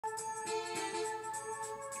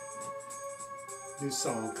New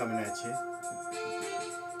song coming at you.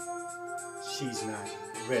 She's Not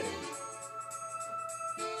Ready.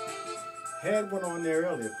 Had one on there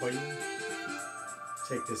earlier for you.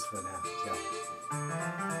 Check this one out, y'all.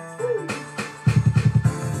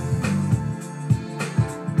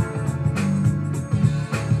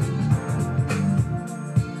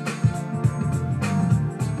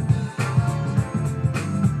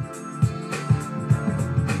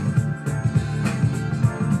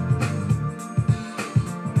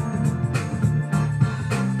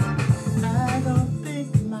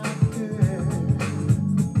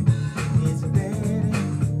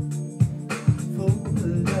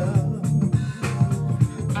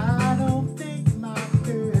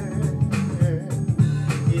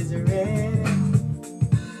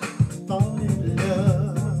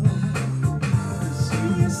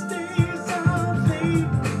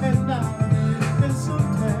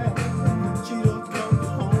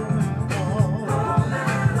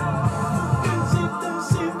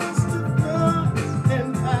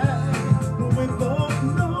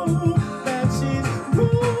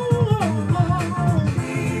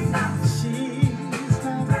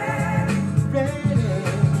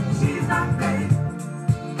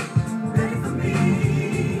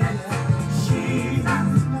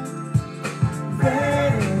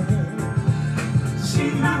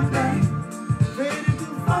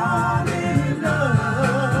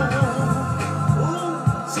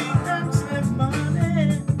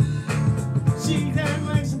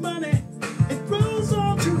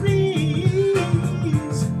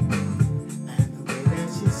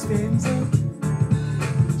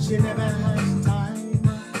 She never has time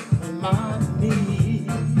on my knees.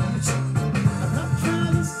 I'm not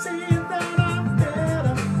trying to say that I'm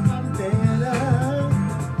better.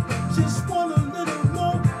 Just want a little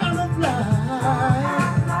more out of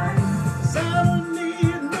life. 'Cause I don't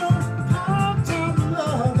need no part-time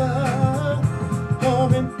lover or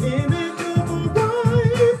an image of a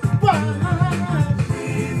wife.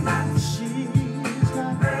 She's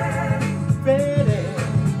not ready.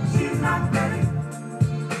 She's not ready.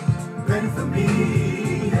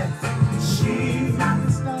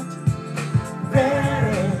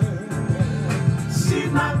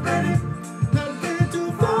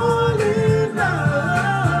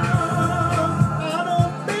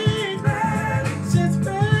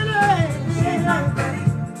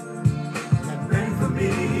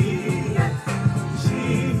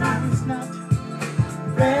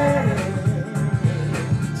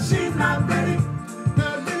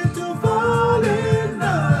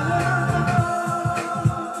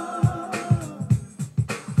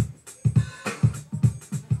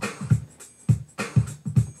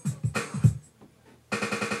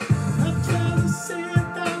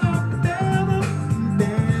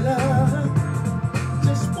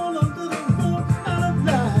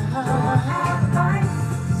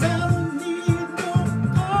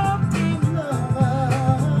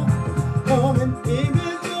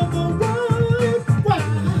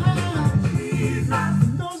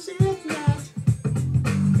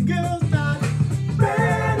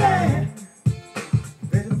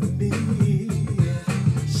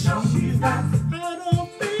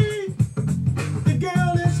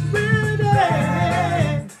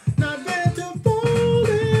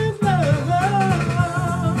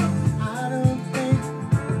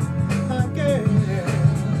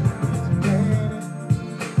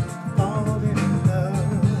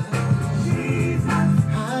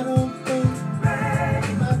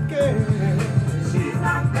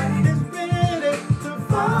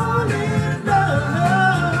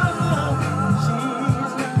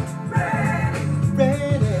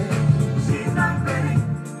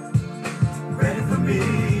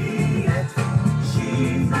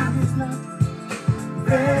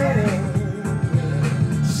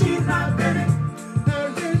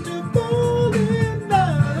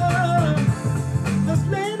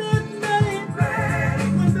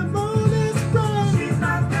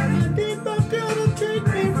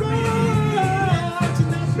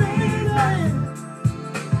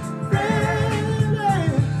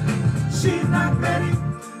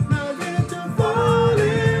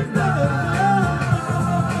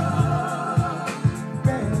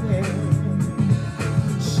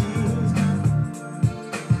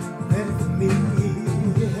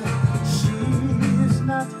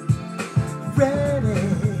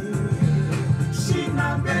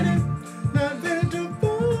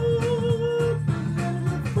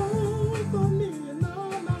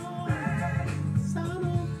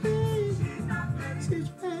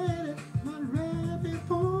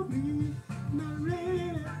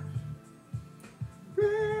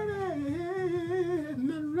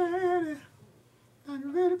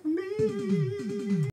 it for me.